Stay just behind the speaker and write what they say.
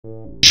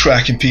What's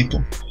cracking,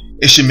 people?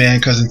 It's your man,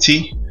 Cousin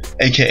T,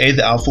 aka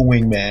the Alpha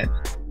Wingman,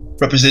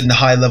 representing the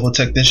high-level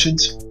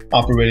technicians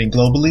operating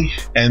globally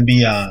and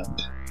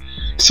beyond.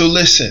 So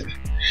listen,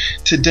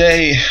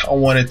 today I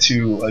wanted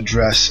to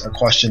address a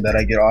question that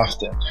I get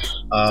often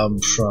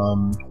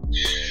from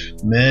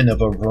men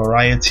of a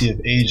variety of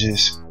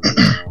ages.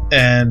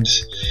 And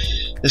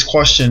this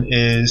question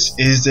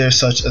is there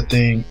such a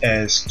thing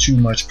as too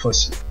much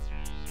pussy?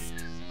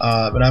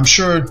 But I'm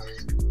sure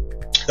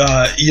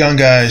young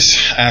guys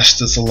ask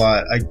this a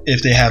lot,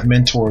 if they have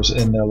mentors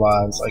in their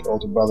lives, like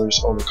older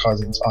brothers, older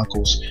cousins,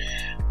 uncles,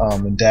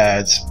 and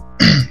dads.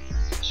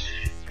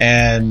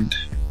 And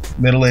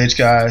middle-aged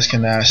guys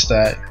can ask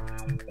that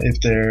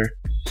if they're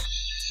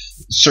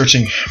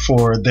searching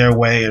for their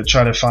way or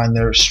try to find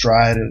their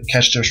stride or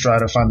catch their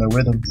stride or find their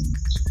rhythm.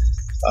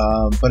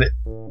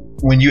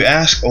 When you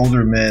ask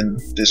older men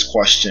this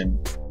question,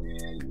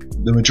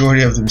 the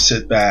majority of them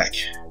sit back.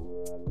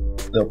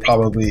 They'll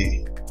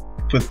probably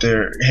put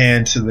their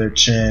hand to their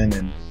chin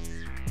and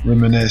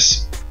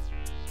reminisce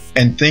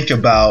and think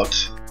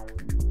about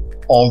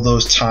all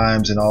those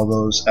times and all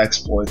those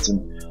exploits and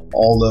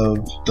all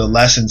of the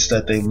lessons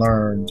that they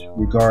learned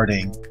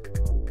regarding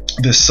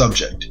this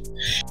subject.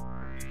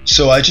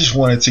 So I just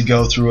wanted to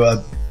go through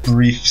a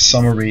brief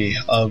summary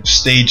of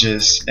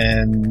stages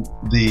and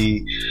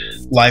the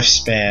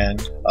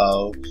lifespan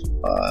of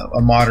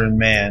a modern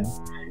man,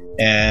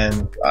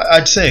 and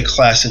I'd say a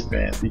classic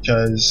man,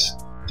 because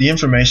the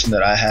information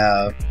that I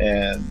have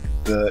and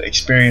the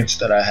experience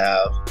that I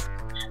have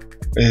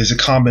is a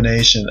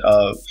combination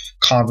of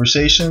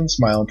conversations,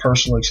 my own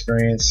personal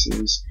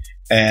experiences,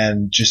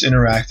 and just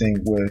interacting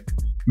with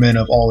men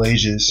of all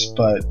ages,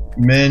 but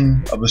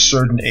men of a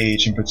certain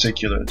age in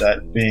particular,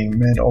 that being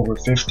men over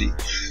 50.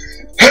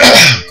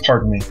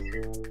 Pardon me.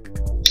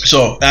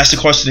 So ask the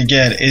question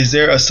again, is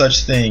there a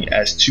such thing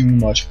as too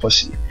much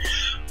pussy?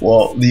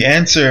 Well, the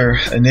answer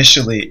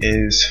initially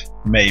is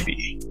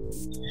maybe.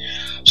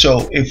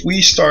 So if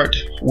we start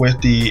with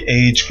the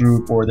age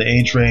group or the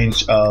age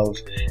range of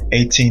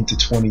 18 to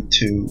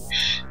 22,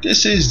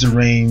 this is the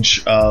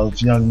range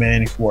of young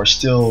men who are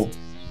still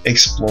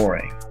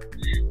exploring.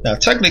 Now,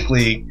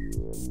 technically,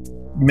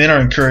 men are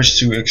encouraged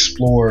to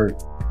explore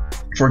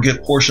for a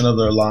good portion of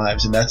their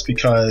lives, and that's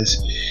because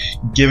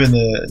given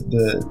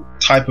the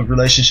type of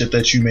relationship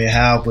that you may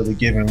have with a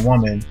given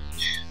woman,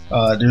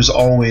 there's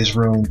always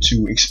room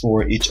to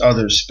explore each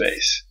other's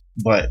space.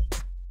 But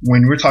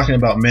when we're talking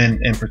about men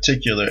in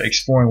particular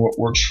exploring what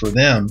works for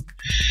them,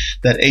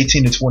 that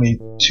 18 to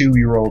 22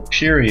 year old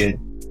period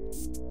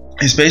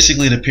is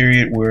basically the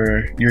period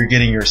where you're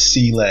getting your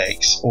C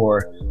legs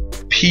or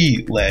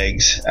P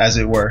legs, as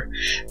it were.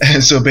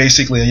 And so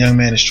basically a young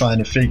man is trying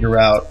to figure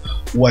out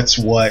what's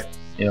what,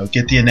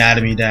 get the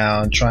anatomy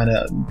down, trying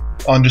to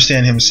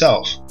understand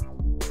himself.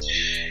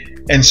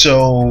 And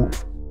so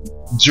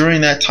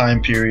during that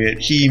time period,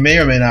 he may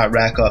or may not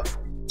rack up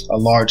a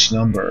large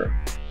number,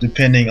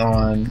 depending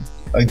on,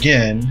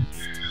 again,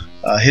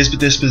 his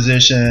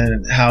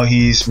disposition, how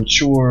he's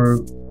mature,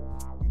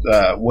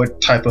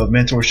 what type of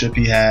mentorship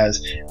he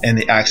has, and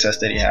the access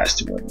that he has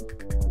to women.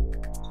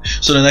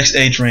 So the next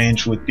age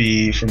range would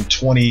be from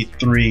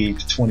 23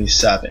 to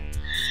 27.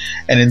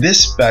 And in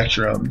this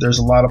spectrum, there's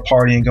a lot of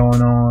partying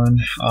going on.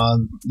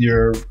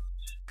 You're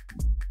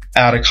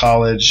out of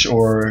college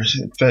or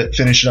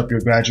finishing up your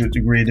graduate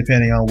degree,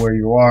 depending on where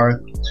you are,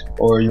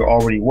 or you're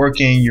already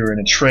working, you're in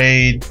a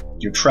trade,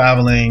 you're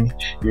traveling,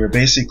 you're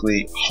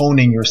basically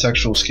honing your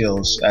sexual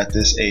skills at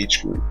this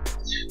age group.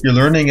 You're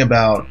learning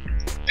about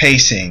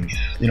pacing,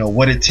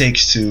 what it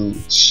takes to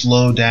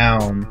slow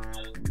down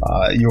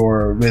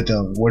your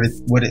rhythm, what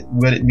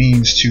it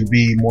means to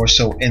be more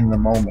so in the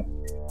moment.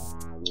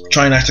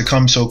 Trying not to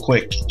come so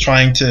quick,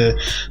 trying to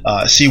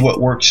see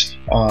what works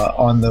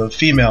on the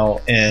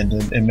female end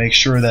and make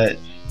sure that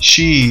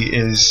she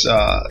is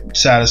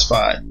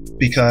satisfied,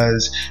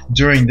 because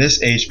during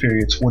this age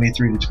period,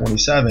 23 to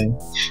 27,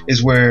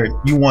 is where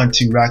you want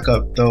to rack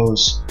up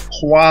those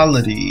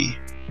quality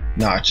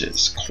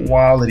notches.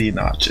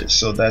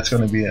 So that's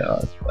going to be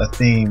a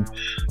theme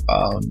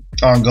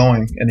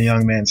ongoing in a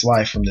young man's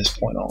life from this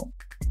point on.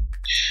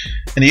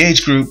 In the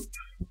age group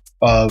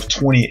of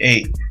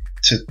 28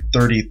 to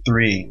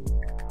 33,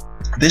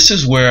 this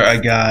is where a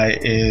guy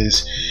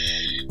is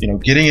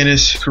getting in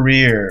his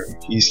career.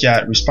 He's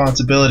got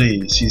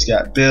responsibilities, he's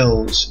got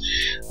bills,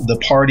 the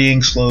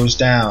partying slows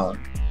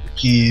down,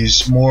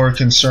 he's more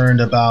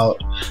concerned about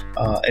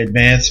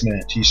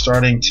advancement, he's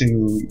starting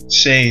to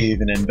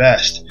save and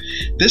invest.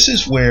 This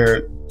is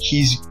where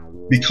he's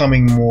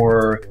becoming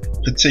more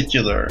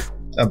particular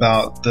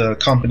about the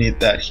company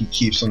that he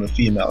keeps on the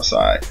female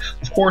side.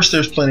 Of course,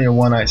 there's plenty of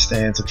one-night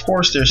stands. Of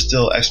course, there's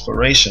still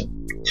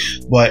exploration.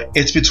 But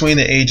it's between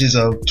the ages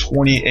of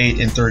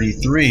 28 and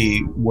 33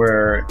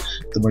 where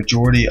the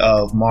majority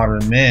of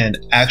modern men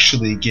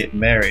actually get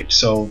married.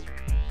 So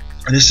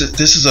this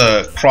is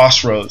a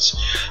crossroads,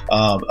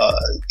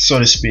 so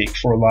to speak,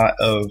 for a lot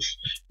of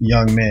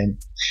young men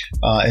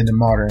in the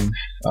modern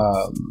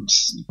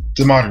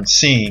the modern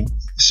scene.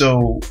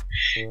 So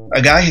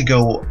a guy could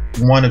go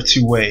one of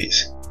two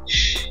ways,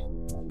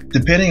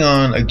 depending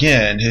on,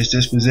 again, his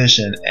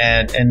disposition.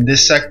 And in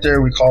this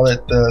sector, we call it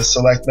the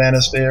select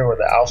manosphere or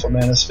the alpha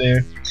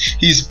manosphere.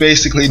 He's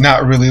basically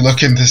not really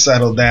looking to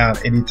settle down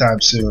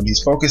anytime soon.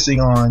 He's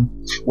focusing on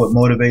what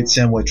motivates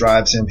him, what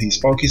drives him. He's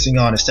focusing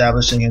on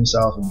establishing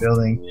himself and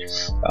building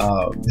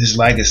his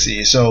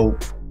legacy. So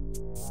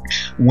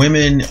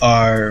women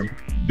are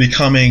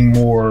becoming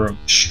more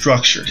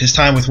structured. His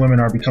time with women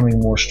are becoming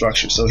more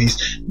structured. So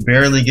he's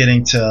barely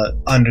getting to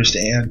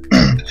understand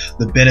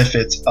the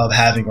benefits of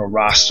having a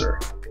roster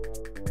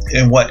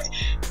and what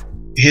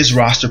his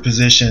roster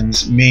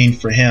positions mean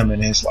for him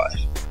in his life.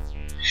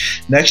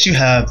 Next, you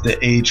have the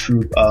age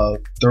group of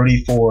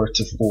 34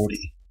 to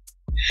 40.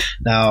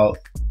 Now,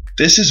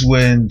 this is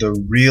when the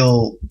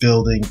real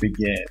building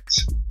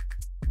begins.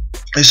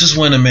 This is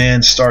when a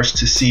man starts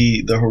to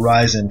see the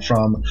horizon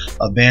from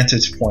a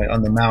vantage point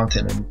on the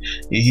mountain, and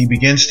he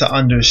begins to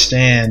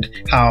understand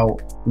how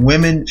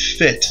women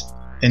fit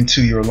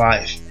into your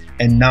life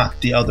and not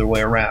the other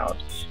way around.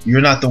 You're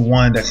not the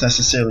one that's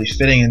necessarily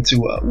fitting into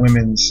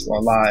women's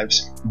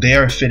lives. They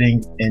are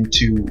fitting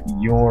into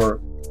your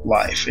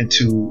life,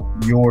 into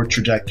your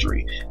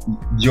trajectory,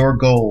 your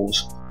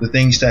goals, the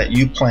things that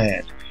you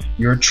planned,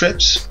 your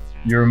trips,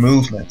 your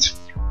movements.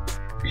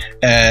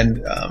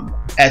 And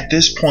at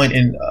this point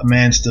in a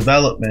man's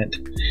development,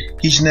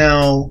 he's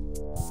now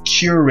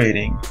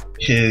curating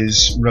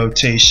his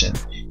rotation.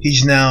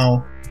 He's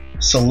now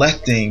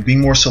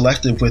being more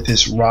selective with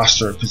his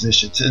roster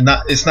positions.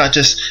 It's not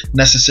just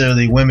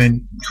necessarily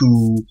women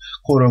who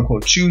quote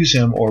unquote choose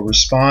him or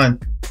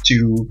respond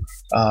to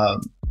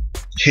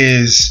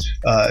his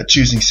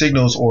choosing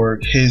signals or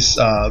his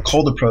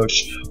cold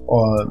approach.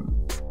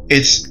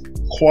 It's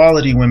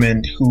quality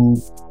women who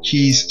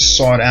he's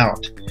sought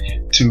out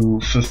to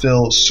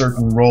fulfill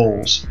certain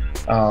roles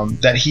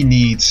that he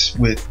needs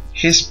with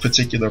his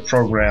particular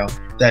program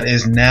that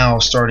is now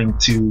starting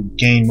to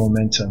gain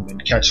momentum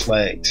and catch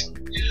legs.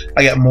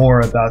 I got more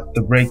about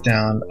the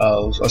breakdown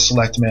of a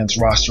select man's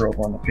roster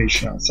over on the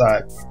Patreon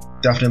side.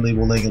 Definitely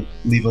will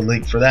leave a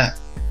link for that.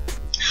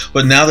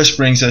 But now this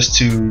brings us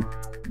to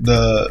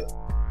the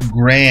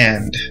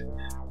grand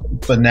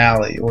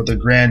finale, or the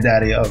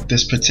granddaddy of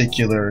this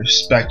particular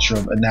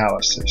spectrum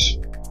analysis.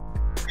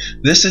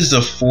 This is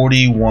the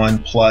 41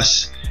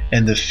 plus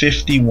and the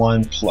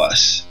 51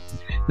 plus.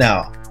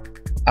 Now,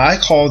 I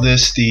call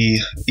this the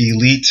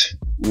elite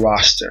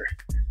roster.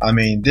 I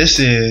mean, this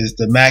is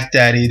the Mac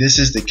Daddy, this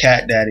is the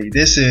Cat Daddy,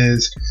 this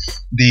is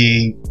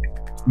the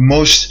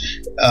most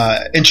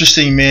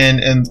interesting man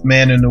in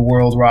the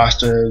world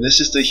roster. This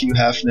is the Hugh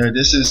Hefner.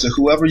 This is the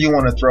whoever you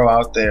want to throw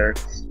out there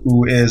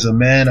who is a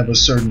man of a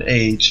certain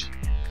age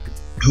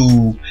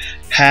who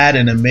had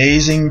an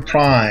amazing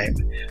prime.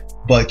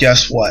 But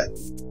guess what?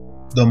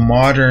 The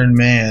modern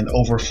man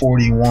over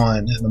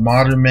 41, the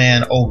modern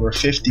man over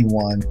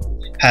 51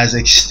 has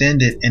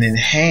extended and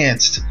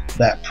enhanced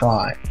that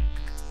prime.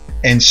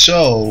 And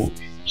so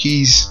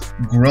he's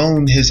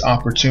grown his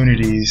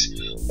opportunities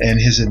and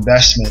his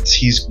investments.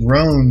 He's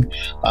grown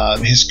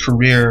his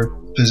career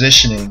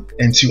positioning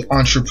into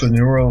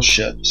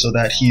entrepreneurship, so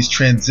that he's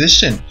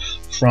transitioned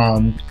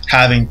from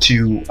having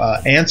to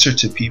answer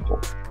to people.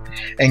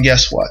 And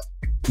guess what?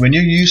 When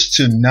you're used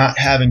to not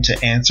having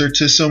to answer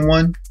to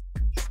someone,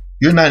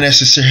 you're not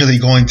necessarily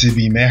going to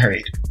be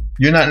married.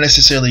 You're not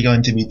necessarily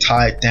going to be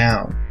tied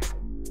down.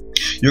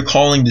 You're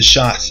calling the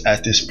shots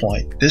at this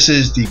point. This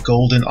is the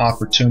golden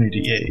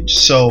opportunity age.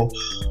 So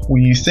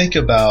when you think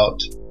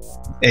about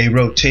a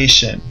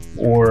rotation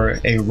or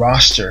a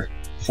roster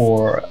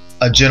for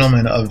a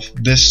gentleman of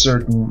this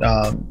certain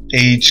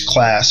age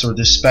class or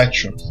this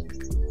spectrum,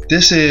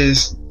 this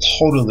is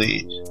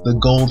totally the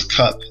gold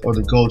cup or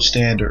the gold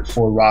standard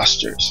for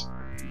rosters.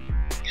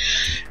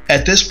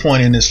 At this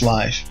point in his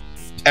life,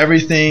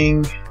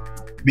 everything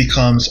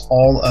becomes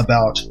all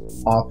about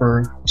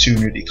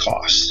opportunity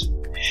cost.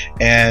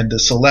 And the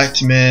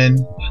select men,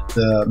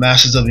 the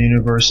masters of the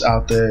universe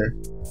out there,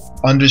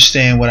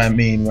 understand what I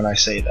mean when I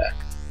say that.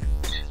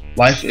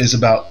 Life is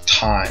about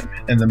time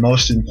and the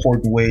most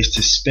important ways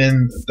to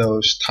spend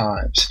those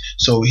times.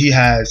 So he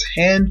has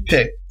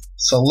handpicked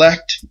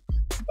select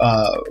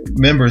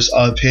members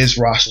of his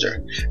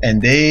roster,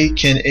 and they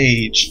can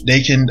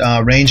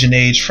range in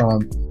age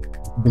from,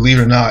 believe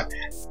it or not,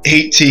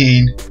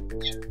 18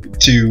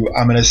 to,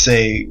 I'm going to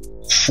say,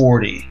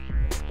 40.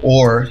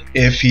 Or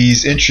if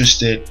he's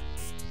interested,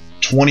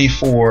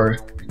 24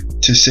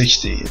 to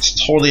 60.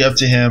 It's totally up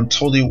to him,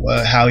 totally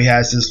how he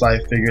has his life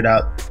figured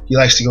out. He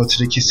likes to go to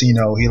the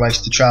casino. He likes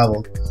to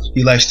travel.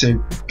 He likes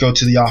to go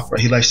to the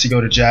opera. He likes to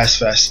go to Jazz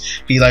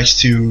Fest. He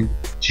likes to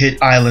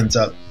hit islands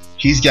up.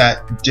 He's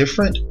got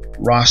different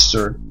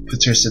roster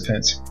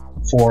participants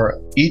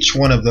for each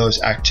one of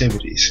those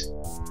activities.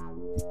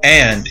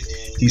 And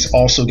he's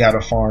also got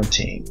a farm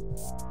team.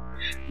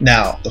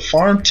 Now, the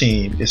farm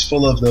team is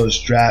full of those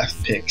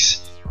draft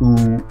picks who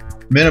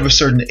men of a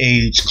certain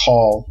age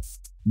call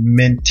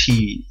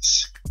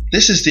mentees.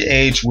 This is the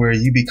age where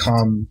you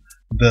become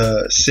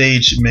the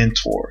sage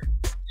mentor.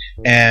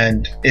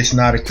 And it's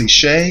not a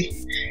cliche.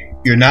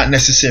 You're not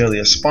necessarily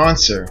a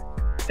sponsor.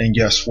 And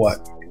guess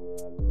what?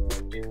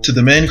 To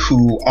the men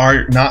who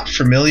are not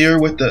familiar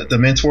with the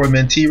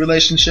mentor-mentee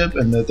relationship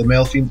and the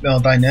male-female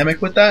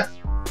dynamic with that,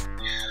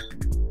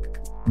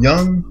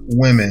 young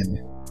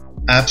women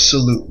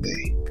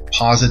absolutely,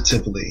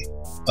 positively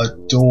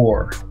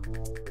adore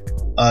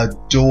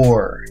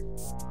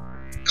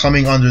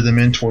coming under the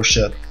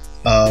mentorship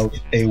of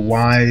a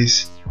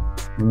wise,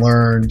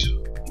 learned,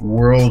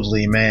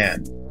 worldly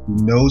man who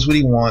knows what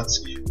he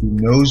wants, who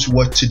knows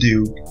what to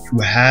do,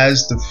 who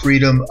has the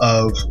freedom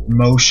of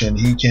motion.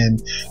 He can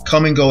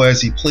come and go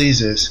as he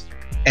pleases,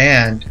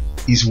 and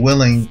he's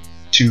willing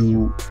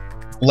to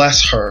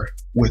bless her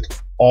with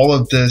all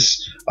of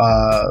this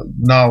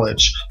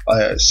knowledge,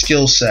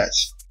 skill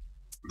sets,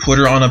 put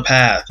her on a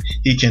path.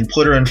 He can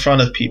put her in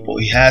front of people.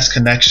 He has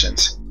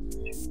connections.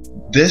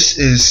 This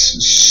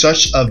is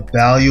such a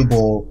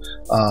valuable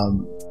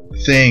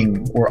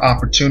thing or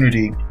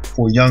opportunity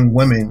for young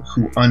women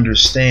who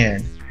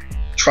understand.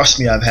 Trust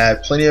me, I've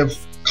had plenty of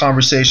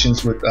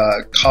conversations with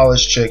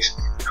college chicks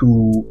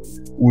who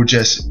will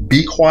just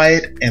be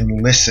quiet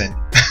and listen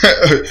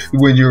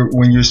when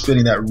you're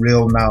spitting that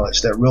real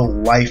knowledge, that real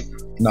life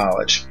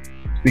knowledge,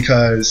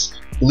 because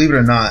believe it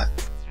or not,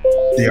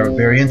 they are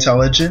very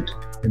intelligent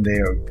and they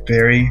are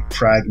very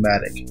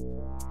pragmatic.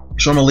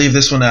 So I'm going to leave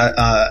this one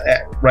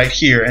right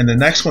here, and the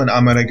next one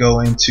I'm going to go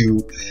into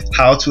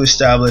how to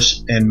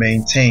establish and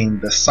maintain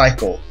the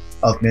cycle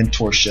of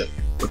mentorship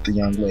with the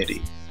young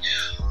lady.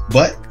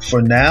 But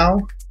for now,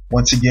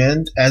 once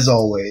again, as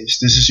always,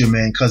 this is your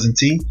man Cousin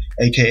T,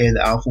 aka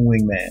the Alpha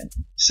Wingman,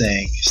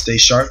 saying stay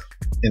sharp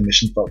and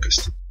mission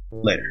focused.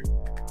 Later.